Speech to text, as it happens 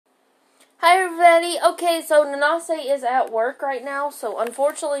Hi everybody. Okay, so Nanase is at work right now, so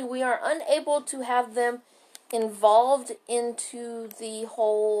unfortunately we are unable to have them involved into the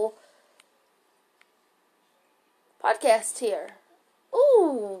whole podcast here.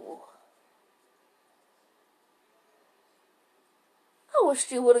 Ooh. I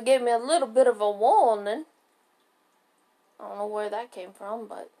wish you would have gave me a little bit of a warning. I don't know where that came from,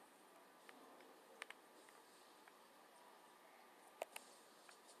 but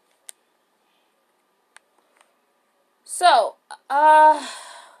so, I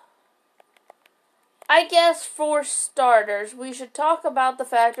guess for starters, we should talk about the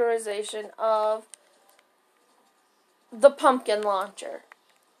factorization of the pumpkin launcher.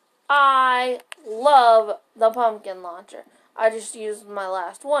 I love the pumpkin launcher. I just used my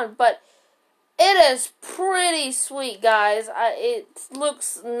last one, but it is pretty sweet, guys. It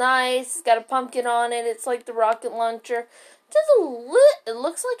looks nice. Got a pumpkin on it. It's like the rocket launcher. It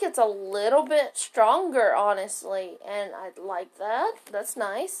looks like it's a little bit stronger, honestly, and I like that. That's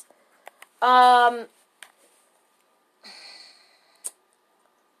nice. General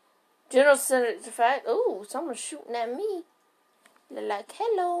Senate fact. Ooh, someone's shooting at me. They're like,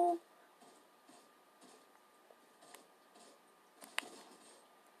 hello.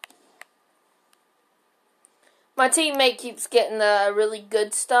 My teammate keeps getting the really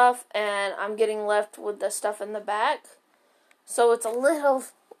good stuff, and I'm getting left with the stuff in the back. So it's a little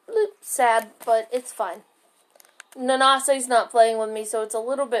sad, but it's fine. Nanase's not playing with me, so it's a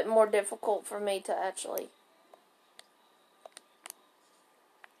little bit more difficult for me to actually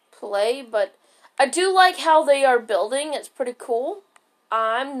play. But I do like how they are building. It's pretty cool.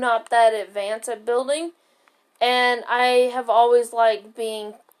 I'm not that advanced at building, and I have always liked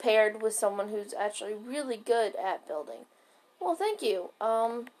being paired with someone who's actually really good at building. Well, thank you.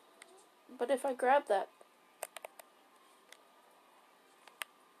 But if I grab that.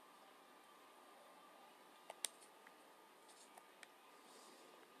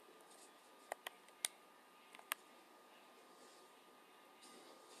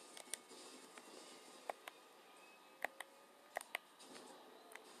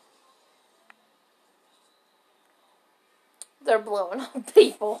 They're blowing up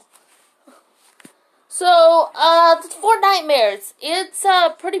people. So, Fort Nightmares. It's,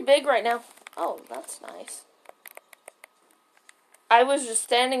 pretty big right now. Oh, that's nice. I was just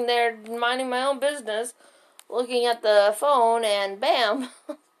standing there minding my own business, looking at the phone, and bam.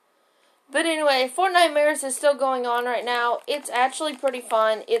 But anyway, Fort Nightmares is still going on right now. It's actually pretty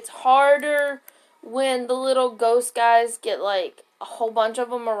fun. It's harder when the little ghost guys get, like, a whole bunch of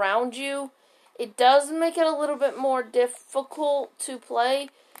them around you. It does make it a little bit more difficult to play,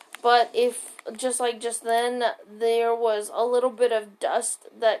 but if, just then, there was a little bit of dust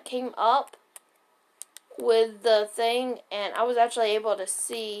that came up with the thing, and I was actually able to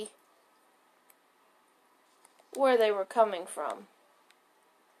see where they were coming from.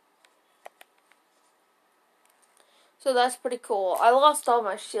 So that's pretty cool. I lost all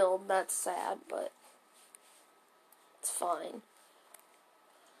my shield. That's sad, but it's fine.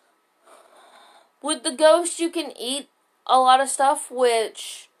 With the ghost, you can eat a lot of stuff,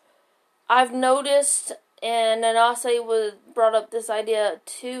 which I've noticed, and Nanase brought up this idea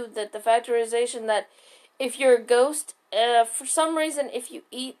too, that the factorization that if you're a ghost, for some reason, if you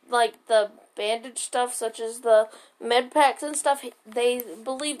eat like the bandage stuff, such as the med packs and stuff, they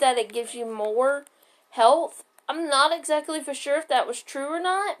believe that it gives you more health. I'm not exactly for sure if that was true or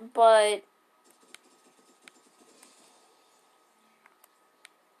not, but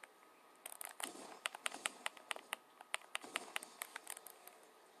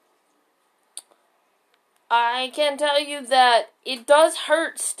I can tell you that it does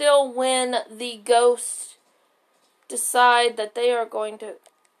hurt still when the ghosts decide that they are going to...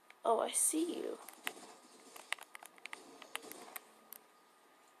 Oh, I see you.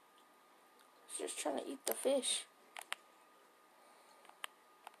 Just trying to eat the fish.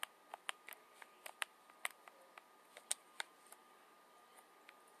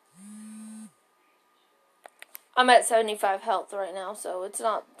 I'm at 75 health right now, so it's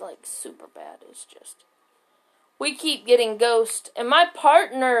not like super bad. It's just we keep getting ghost, and my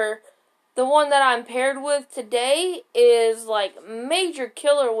partner, the one that I'm paired with today, is like major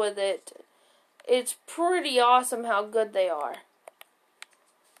killer with it. It's pretty awesome how good they are.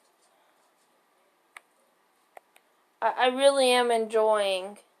 I really am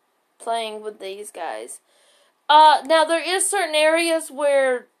enjoying playing with these guys. Now there is certain areas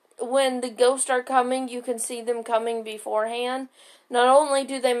where when the ghosts are coming, you can see them coming beforehand. Not only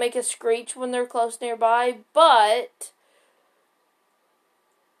do they make a screech when they're close nearby, but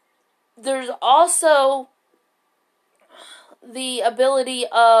there's also the ability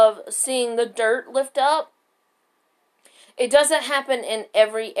of seeing the dirt lift up. It doesn't happen in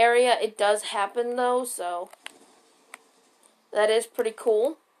every area. It does happen, though, so that is pretty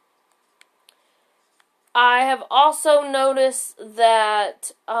cool. I have also noticed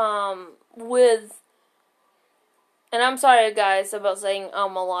that with... And I'm sorry, guys, about saying a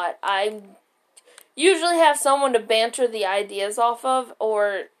lot. I usually have someone to banter the ideas off of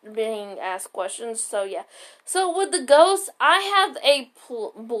or being asked questions, so yeah. So with the Ghost, I have a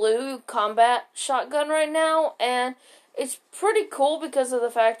blue combat shotgun right now, and it's pretty cool because of the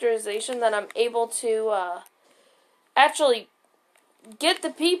factorization that I'm able to actually get the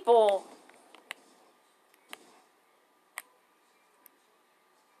people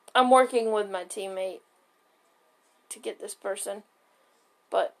I'm working with my teammate to get this person.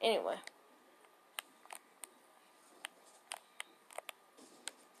 But anyway.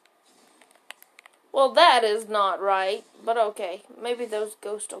 Well, that is not right, but okay. Maybe those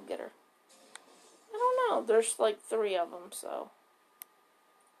ghosts will get her. I don't know. There's like 3 of them, so.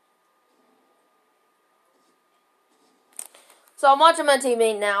 So I'm watching my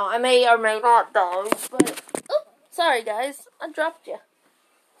teammate now. I may or may not die, but... Oh, sorry, guys. I dropped you.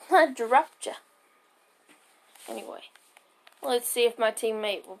 I dropped you. Anyway. Let's see if my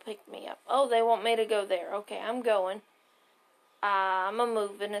teammate will pick me up. Oh, they want me to go there. Okay, I'm going. I'm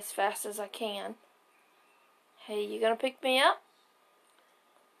moving as fast as I can. Hey, you gonna pick me up?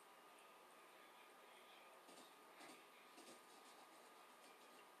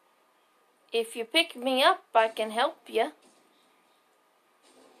 If you pick me up, I can help you.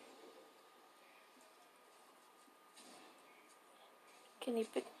 Can you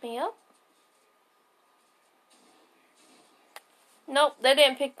pick me up? Nope, they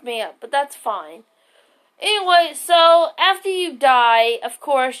didn't pick me up, but that's fine. Anyway, so after you die, of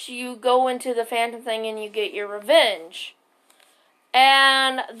course, you go into the Phantom thing and you get your revenge.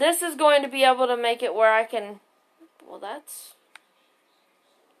 And this is going to be able to make it where I can... Well, that's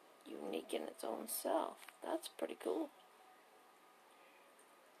unique in its own self. That's pretty cool.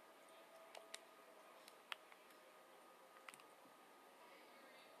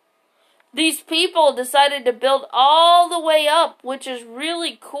 These people decided to build all the way up, which is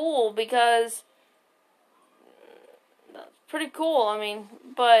really cool because... That's pretty cool, I mean,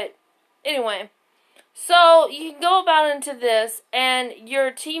 but anyway. So, you can go about into this, and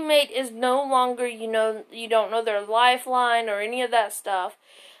your teammate is no longer, you don't know their lifeline or any of that stuff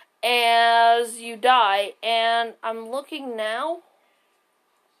as you die. And I'm looking now.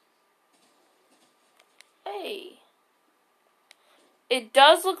 Hey. It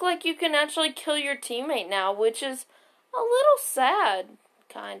does look like you can actually kill your teammate now, which is a little sad,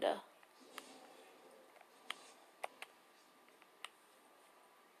 kinda.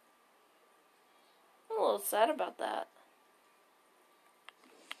 I'm a little sad about that.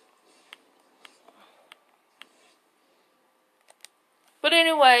 But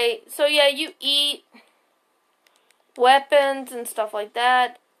anyway, so yeah, you eat weapons and stuff like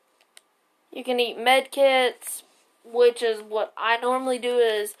that. You can eat med kits, which is what I normally do.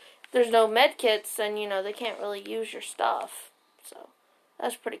 Is if there's no med kits, then they can't really use your stuff. So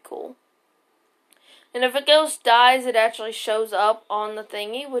that's pretty cool. And if a ghost dies, it actually shows up on the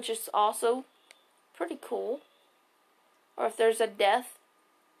thingy, which is also pretty cool. Or if there's a death.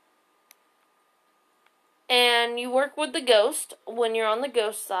 And you work with the ghost when you're on the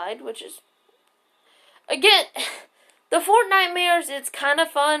ghost side, which is... Again, the Fortnitemares, it's kind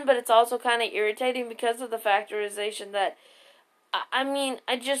of fun, but it's also kind of irritating because of the factorization that... I mean,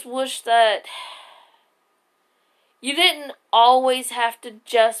 I just wish that... You didn't always have to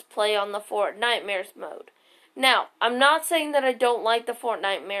just play on the Fortnitemares mode. Now, I'm not saying that I don't like the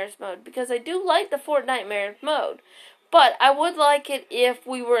Fortnitemares mode, because I do like the Fortnitemares mode. But I would like it if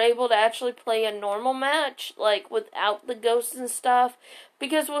we were able to actually play a normal match, like without the ghosts and stuff.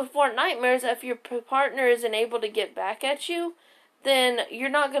 Because with Fortnitemares, if your partner isn't able to get back at you, then you're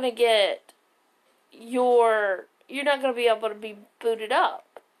not going to get you're not going to be able to be booted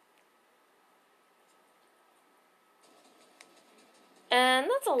up. And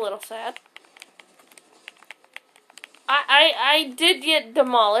that's a little sad. I did get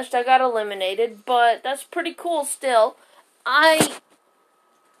demolished. I got eliminated, but that's pretty cool still. I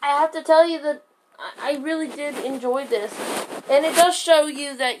have to tell you that I really did enjoy this. And it does show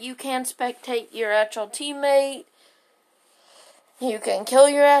you that you can spectate your actual teammate. You can kill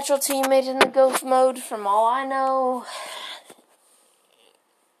your actual teammate in the ghost mode, from all I know.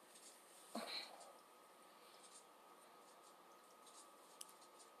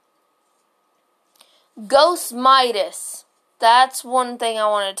 Ghost Midas. That's one thing I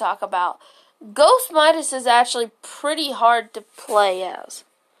want to talk about. Ghost Midas is actually pretty hard to play as.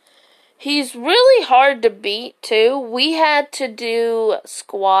 He's really hard to beat, too. We had to do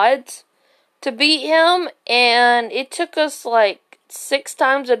squads to beat him, and it took us like 6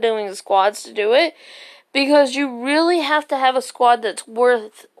 times of doing the squads to do it, because you really have to have a squad that's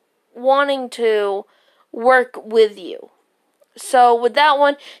worth wanting to work with you. So with that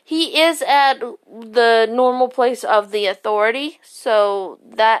one, he is at the normal place of the authority, so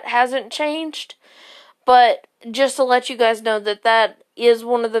that hasn't changed. But just to let you guys know that is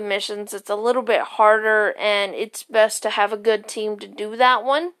one of the missions. It's a little bit harder, and it's best to have a good team to do that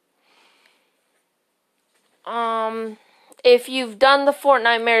one. If you've done the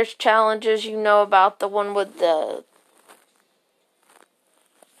Fortnitemares challenges, you know about the one with the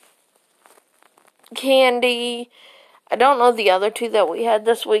candy. I don't know the other 2 that we had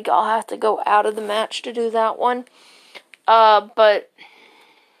this week. I'll have to go out of the match to do that one. But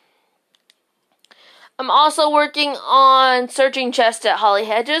I'm also working on searching chests at Holly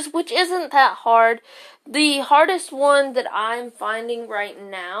Hedges, which isn't that hard. The hardest one that I'm finding right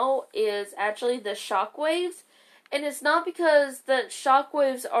now is actually the shockwaves. And it's not because the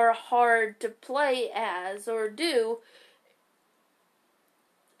shockwaves are hard to play as or do.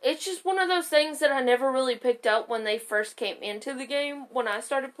 It's just one of those things that I never really picked up when they first came into the game, when I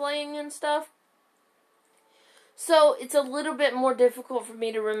started playing and stuff. So it's a little bit more difficult for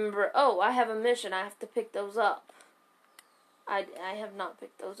me to remember, oh, I have a mission, I have to pick those up. I have not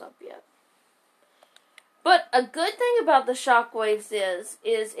picked those up yet. But a good thing about the shockwaves is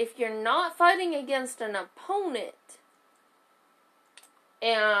if you're not fighting against an opponent,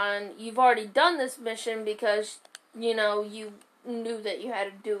 and you've already done this mission because, you know, you knew that you had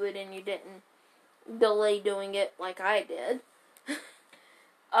to do it and you didn't delay doing it like I did.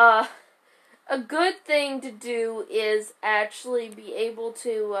 A good thing to do is actually be able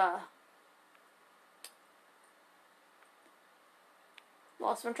to,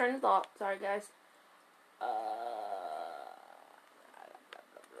 lost my train of thought. Sorry, guys.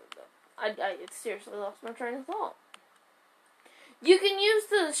 I seriously lost my train of thought. You can use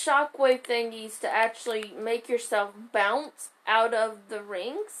the shockwave thingies to actually make yourself bounce out of the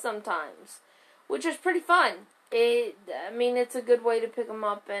rings sometimes, which is pretty fun. It's a good way to pick them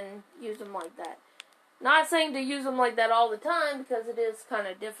up and use them like that. Not saying to use them like that all the time, because it is kind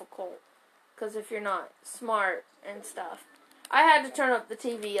of difficult, because if you're not smart and stuff. I had to turn up the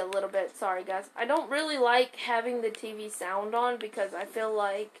TV a little bit, sorry guys. I don't really like having the TV sound on, because I feel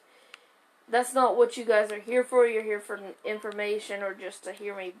like that's not what you guys are here for. You're here for information or just to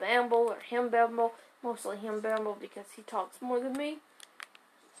hear me babble or him babble. Mostly him babble because he talks more than me.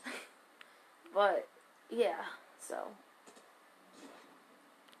 But, yeah, so.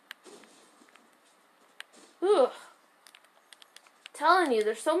 Ugh. Telling you,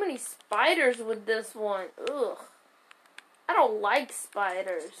 there's so many spiders with this one. Ugh. I don't like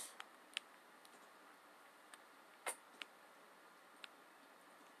spiders.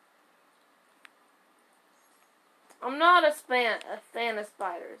 I'm not a fan of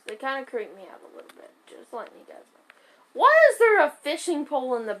spiders. They kind of creep me out a little bit. Just letting you guys know. Why is there a fishing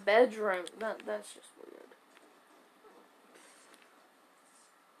pole in the bedroom? That's just weird.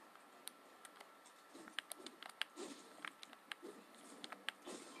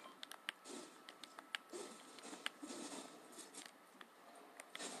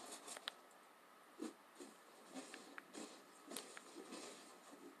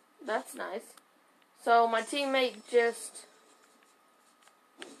 That's nice. So my teammate just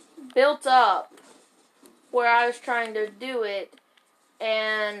built up where I was trying to do it,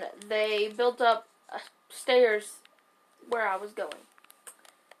 and they built up stairs where I was going.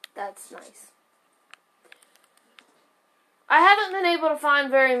 That's nice. I haven't been able to find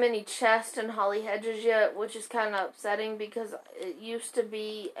very many chests in Holly Hedges yet, which is kind of upsetting because it used to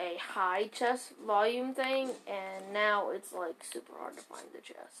be a high chest volume thing, and now it's like super hard to find the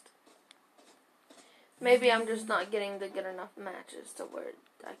chest. Maybe I'm just not getting the good enough matches to where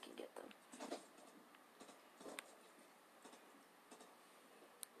I can get them.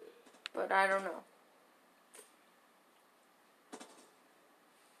 But I don't know.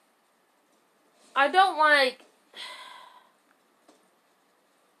 I don't like...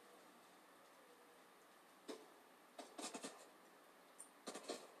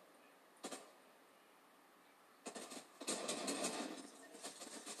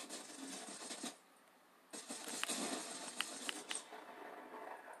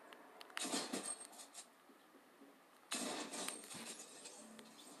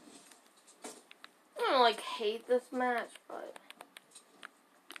 I don't like hate this match,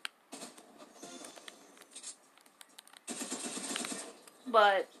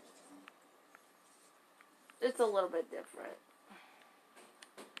 but it's a little bit different.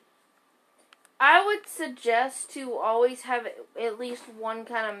 I would suggest to always have at least one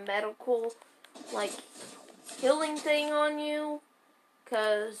kind of medical, like, healing thing on you.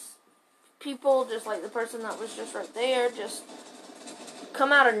 Because people, just like the person that was just right there, just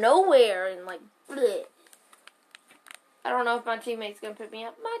come out of nowhere and, like, bleh. I don't know if my teammate's going to pick me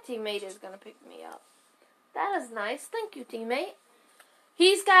up. My teammate is going to pick me up. That is nice. Thank you, teammate.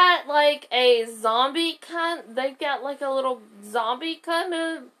 He's got, like, a zombie kind... They've got, like, a little zombie kind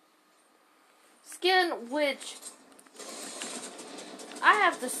of skin, which I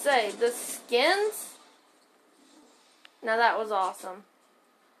have to say, the skins... Now, that was awesome.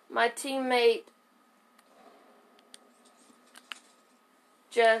 My teammate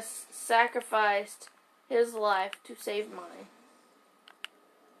just sacrificed his life to save mine.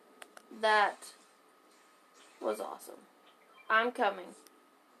 That was awesome. I'm coming.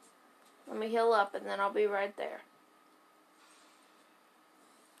 Let me heal up and then I'll be right there.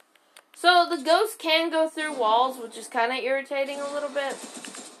 So the ghost can go through walls, which is kind of irritating a little bit.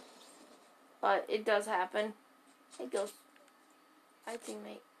 But it does happen. Hey, ghost. Hi,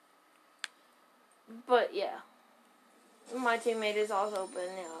 teammate. But yeah. My teammate is also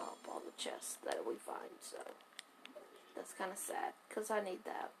opening up all the chests that we find, so that's kind of sad, because I need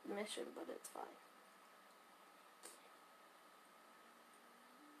that mission, but it's fine.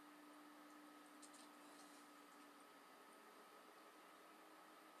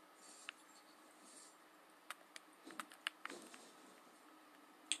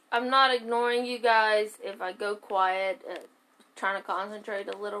 I'm not ignoring you guys if I go quiet, trying to concentrate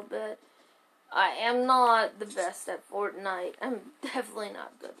a little bit. I am not the best at Fortnite. I'm definitely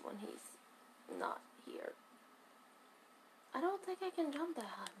not good when he's not here. I don't think I can jump that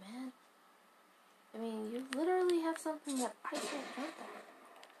high, man. I mean, you literally have something that I can't jump at.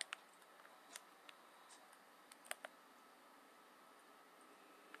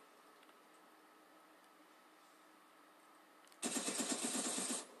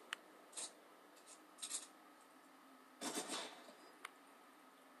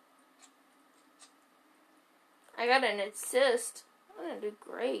 I got an assist. I'm gonna do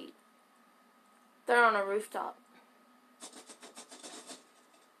great. They're on a rooftop.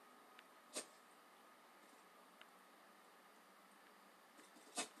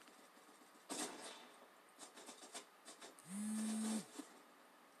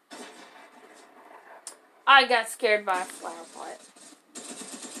 I got scared by a flower pot.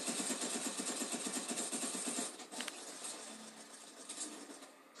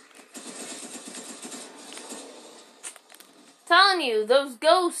 Telling you, those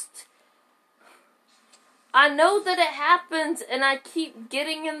ghosts, I know that it happens and I keep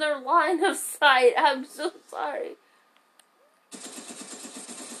getting in their line of sight. I'm so sorry.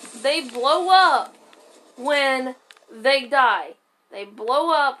 They blow up when they die. They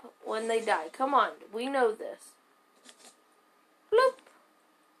blow up when they die. Come on, we know this. Bloop.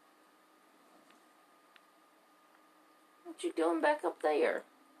 What you doing back up there?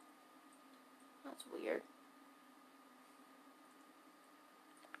 That's weird.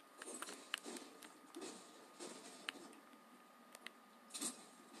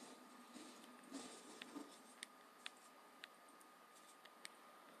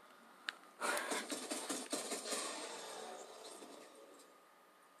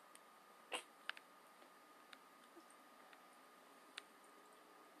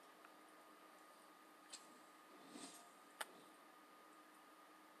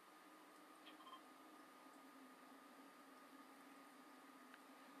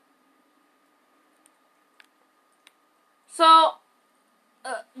 So,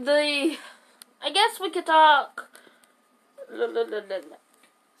 I guess we could talk.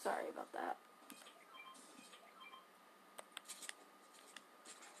 Sorry about that.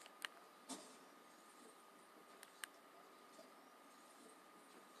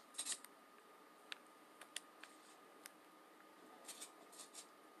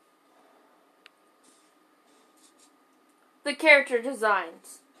 The character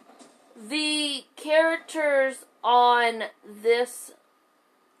designs. The characters on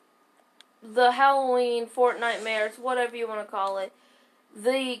the Halloween, Fortnitemares, whatever you want to call it,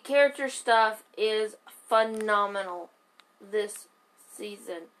 the character stuff is phenomenal this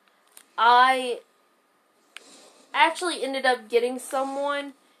season. I actually ended up getting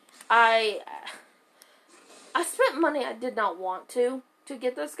someone. I spent money I did not want to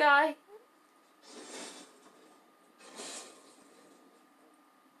get this guy.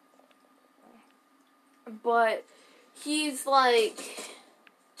 But he's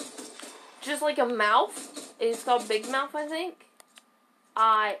just like a mouth. It's called Big Mouth, I think.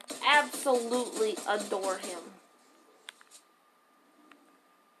 I absolutely adore him.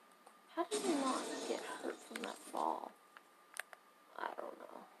 How did he not get hurt from that fall? I don't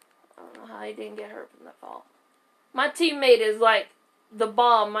know. I don't know how he didn't get hurt from that fall. My teammate is like the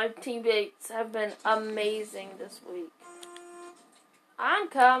bomb. My teammates have been amazing this week. I'm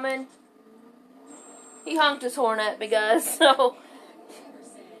coming. He honked his horn at me, guys, so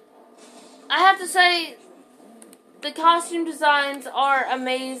I have to say the costume designs are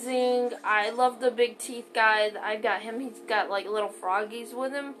amazing. I love the big teeth guy. I got him. He's got like little froggies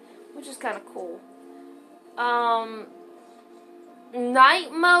with him, which is kind of cool.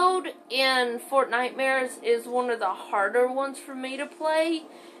 Night mode in Fortnitemares is one of the harder ones for me to play,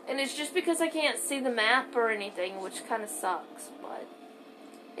 and it's just because I can't see the map or anything, which kind of sucks, but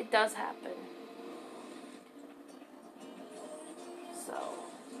it does happen. So,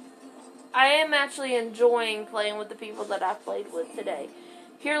 I am actually enjoying playing with the people that I've played with today.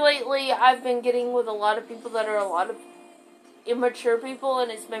 Here lately, I've been getting with a lot of people that are a lot of immature people,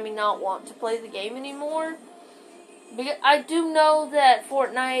 and it's made me not want to play the game anymore. Because I do know that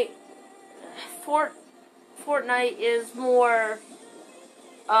Fortnite is more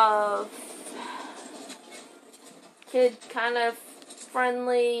kid kind of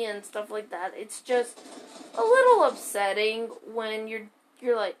friendly and stuff like that. It's just a little upsetting when you're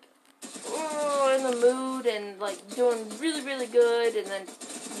like in the mood and like doing really, really good, and then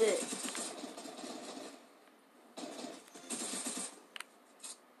this.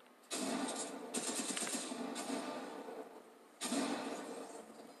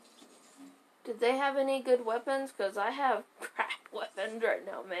 Did they have any good weapons? Because I have crap weapons right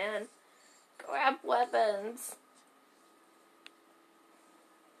now, man. Crap weapons.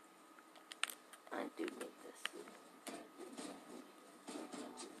 I do need this.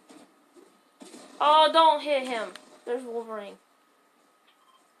 Oh, don't hit him. There's Wolverine.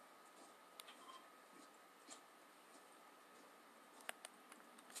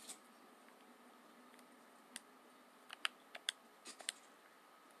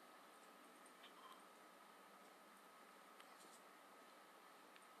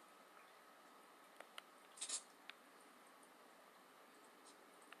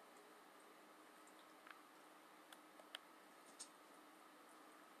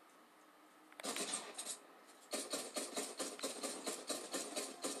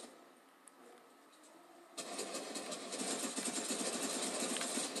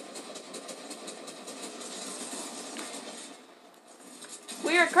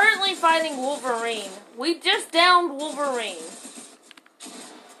 We are currently fighting Wolverine. We just downed Wolverine.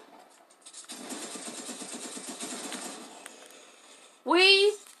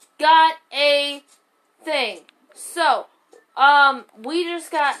 We got a thing. So, we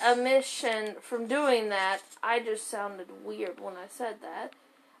just got a mission from doing that. I just sounded weird when I said that.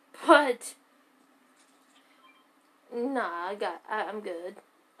 But, nah, I'm good.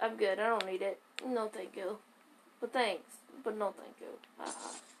 I'm good. I don't need it. No, thank you. But thanks. But no, thank you.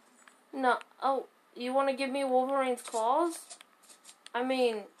 No. Oh, you want to give me Wolverine's claws? I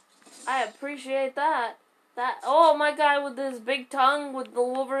mean, I appreciate that. Oh, my guy with his big tongue with the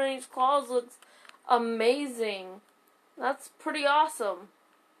Wolverine's claws looks amazing. That's pretty awesome.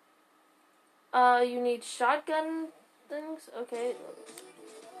 You need shotgun things? Okay.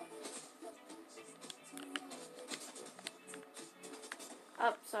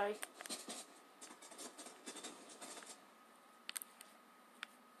 Oh, sorry.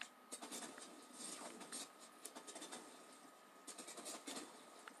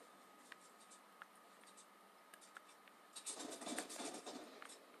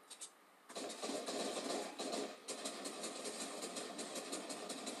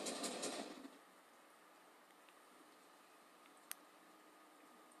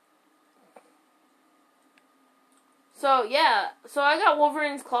 So, yeah. So, I got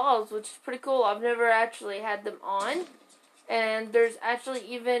Wolverine's claws, which is pretty cool. I've never actually had them on. And there's actually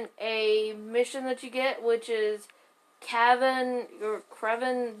even a mission that you get, which is Kraven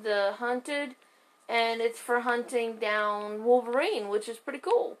the Hunted. And it's for hunting down Wolverine, which is pretty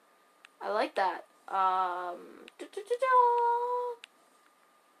cool. I like that.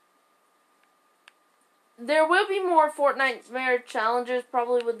 There will be more Fortnitemares challenges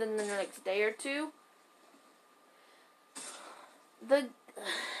probably within the next day or two.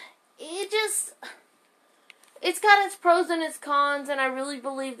 It's got its pros and its cons, and I really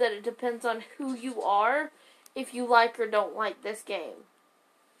believe that it depends on who you are, if you like or don't like this game.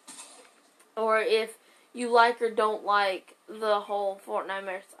 Or if you like or don't like the whole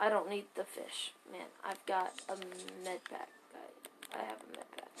Fortnitemares. I don't need the fish. Man, I've got a med pack. I have a med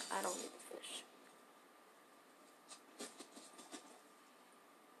pack. I don't need the fish.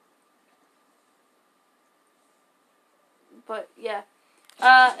 But, yeah.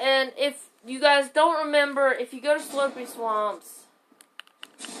 And if you guys don't remember, if you go to Slurpy Swamps,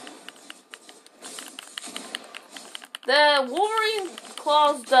 the Wolverine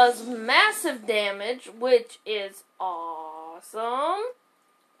Claws does massive damage, which is awesome.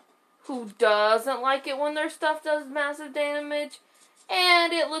 Who doesn't like it when their stuff does massive damage?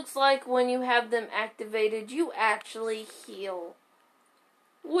 And it looks like when you have them activated, you actually heal.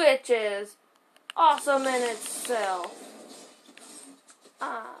 Which is awesome in itself.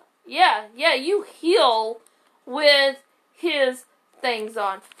 Yeah, you heal with his things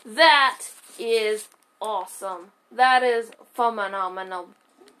on. That is awesome. That is phenomenal.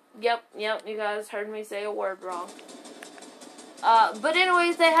 Yep, you guys heard me say a word wrong. But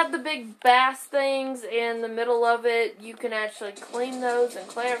anyways, they have the big bass things in the middle of it. You can actually clean those and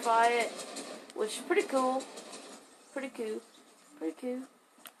clarify it, which is pretty cool. Pretty cool.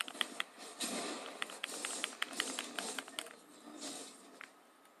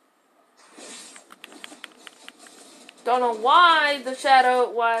 Don't know why I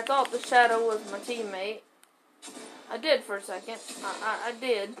thought the Shadow was my teammate. I did for a second. I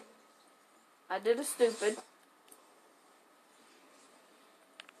did. I did a stupid.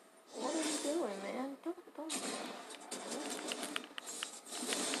 What are you doing, man? Don't.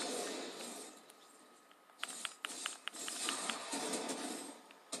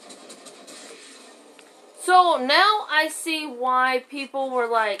 So now I see why people were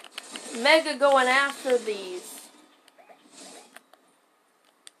like mega going after these.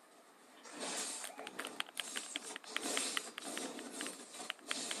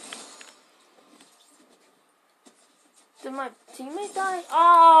 Did my teammate die?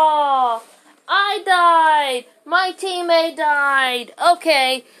 Oh, I died. My teammate died.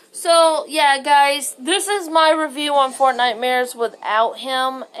 Okay, so yeah, guys, this is my review on Fortnitemares without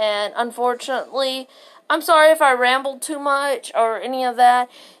him, and unfortunately, I'm sorry if I rambled too much or any of that,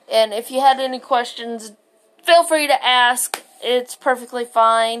 and if you had any questions, feel free to ask. It's perfectly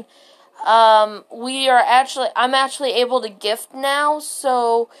fine. I'm actually able to gift now,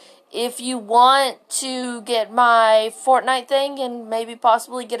 so if you want to get my Fortnite thing and maybe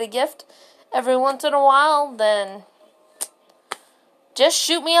possibly get a gift every once in a while, then just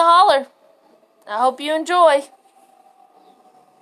shoot me a holler. I hope you enjoy.